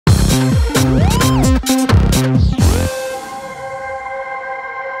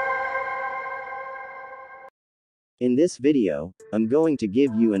In this video, I'm going to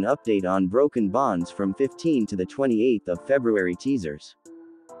give you an update on Broken Bonds from 15 to the 28th of February teasers.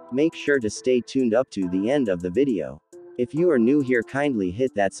 Make sure to stay tuned up to the end of the video. If you are new here, kindly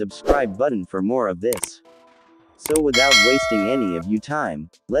hit that subscribe button for more of this. So without wasting any of you time,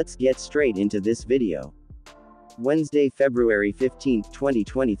 let's get straight into this video. Wednesday, February 15,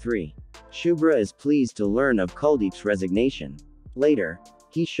 2023. Shubhra is pleased to learn of Kuldeep's resignation. Later,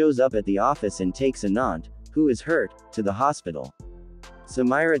 he shows up at the office and takes Anant, who is hurt, to the hospital.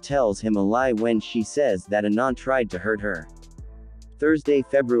 Samaira tells him a lie when she says that Anant tried to hurt her. Thursday,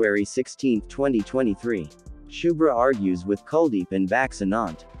 February 16, 2023. Shubhra argues with Kuldeep and backs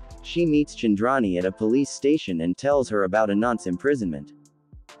Anant. She meets Chandrani at a police station and tells her about Anant's imprisonment.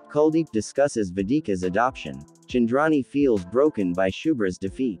 Kuldeep discusses Vedika's adoption. Chandrani feels broken by Shubhra's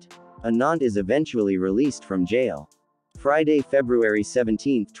defeat. Anant is eventually released from jail. Friday, February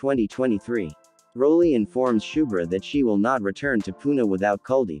 17, 2023. Roli informs Shubhra that she will not return to Pune without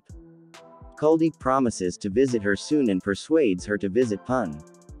Kuldeep. Kuldeep promises to visit her soon and persuades her to visit Pune.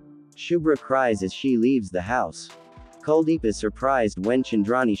 Shubhra cries as she leaves the house. Kuldeep is surprised when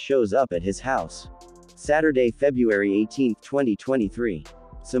Chandrani shows up at his house. Saturday, February 18, 2023.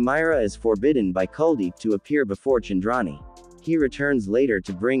 Samaira is forbidden by Kuldeep to appear before Chandrani. He returns later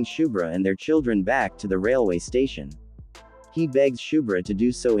to bring Shubhra and their children back to the railway station. He begs Shubhra to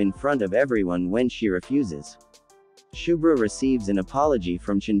do so in front of everyone when she refuses. Shubhra receives an apology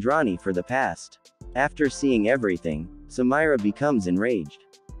from Chandrani for the past. After seeing everything, Samaira becomes enraged.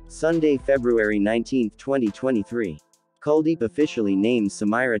 Sunday, February 19, 2023. Kuldeep officially names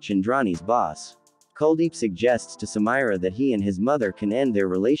Samaira Chandrani's boss. Kuldeep suggests to Samaira that he and his mother can end their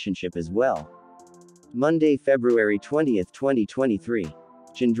relationship as well. Monday, February 20, 2023.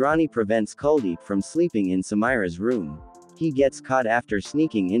 Chandrani prevents Kuldeep from sleeping in Samaira's room. He gets caught after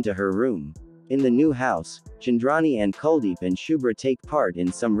sneaking into her room. In the new house, Chandrani and Kuldeep and Shubhra take part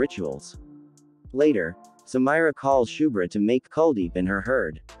in some rituals. Later, Samaira calls Shubhra to make Kuldeep and her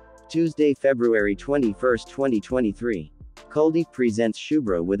heard. Tuesday, February 21, 2023. Kuldeep presents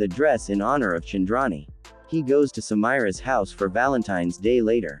Shubhra with a dress in honor of Chandrani. He goes to Samaira's house for Valentine's Day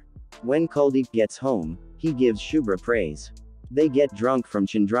later. When Kuldeep gets home, he gives Shubhra praise. They get drunk from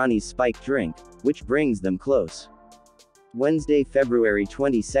Chandrani's spiked drink, which brings them close. Wednesday, February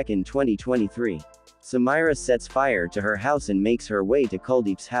 22, 2023. Samaira sets fire to her house and makes her way to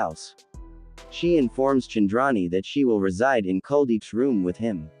Kuldeep's house. She informs Chandrani that she will reside in Kuldeep's room with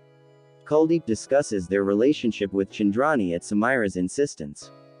him. Kuldeep discusses their relationship with Chandrani at Samaira's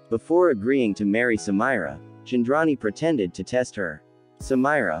insistence. Before agreeing to marry Samaira, Chandrani pretended to test her.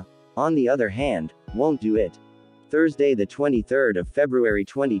 Samaira, on the other hand, won't do it. Thursday, the 23rd of February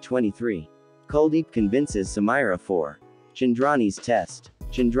 2023. Kuldeep convinces Samaira for Chandrani's test.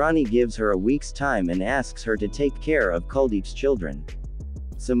 Chandrani gives her a week's time and asks her to take care of Kuldeep's children.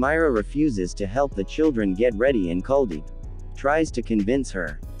 Samaira refuses to help the children get ready and Kuldeep tries to convince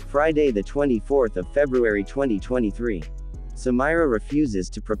her. Friday, the 24th of February 2023. Samaira refuses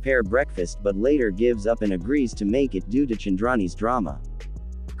to prepare breakfast but later gives up and agrees to make it due to Chandrani's drama.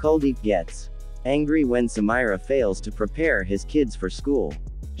 Kuldeep gets angry when Samaira fails to prepare his kids for school.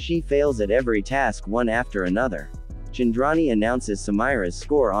 She fails at every task one after another. Chandrani announces Samaira's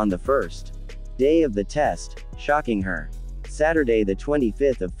score on the first day of the test, shocking her. Saturday, the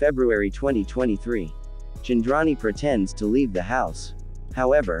 25th of February 2023. Chandrani pretends to leave the house.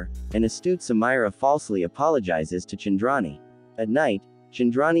 However, an astute Samaira falsely apologizes to Chandrani. At night,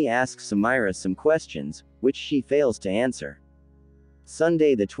 Chandrani asks Samaira some questions, which she fails to answer.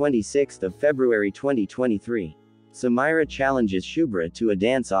 Sunday, the 26th of February 2023. Samaira challenges Shubhra to a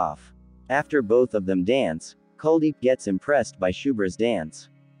dance-off. After both of them dance, Kuldeep gets impressed by Shubhra's dance.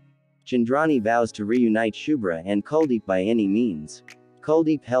 Chandrani vows to reunite Shubhra and Kuldeep by any means.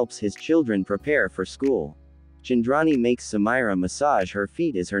 Kuldeep helps his children prepare for school. Chandrani makes Samaira massage her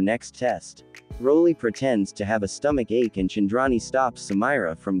feet as her next test. Roli pretends to have a stomach ache and Chandrani stops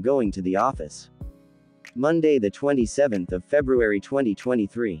Samaira from going to the office. Monday, the 27th of February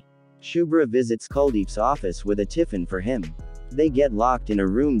 2023. Shubhra visits Kuldeep's office with a tiffin for him. They get locked in a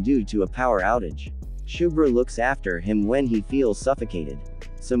room due to a power outage. Shubhra looks after him when he feels suffocated.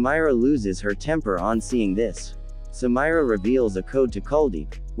 Samaira loses her temper on seeing this. Samaira reveals a code to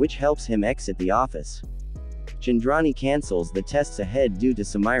Kuldeep, which helps him exit the office. Chandrani cancels the tests ahead due to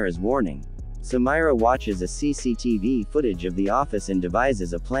Samaira's warning. Samaira watches a CCTV footage of the office and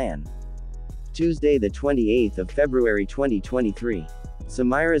devises a plan. Tuesday, the 28th of February 2023.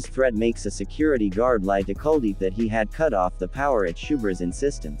 Samaira's threat makes a security guard lie to Kuldeep that he had cut off the power at Shubhra's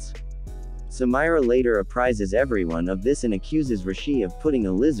insistence. Samaira later apprises everyone of this and accuses Rishi of putting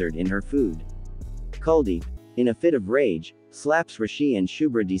a lizard in her food. Kuldeep, in a fit of rage, slaps Rishi and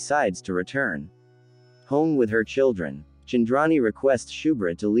Shubhra decides to return home with her children. Chandrani requests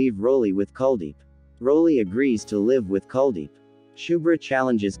Shubhra to leave Roli with Kuldeep. Roli agrees to live with Kuldeep. Shubhra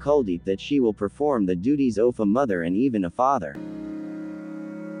challenges Kuldeep that she will perform the duties of a mother and even a father.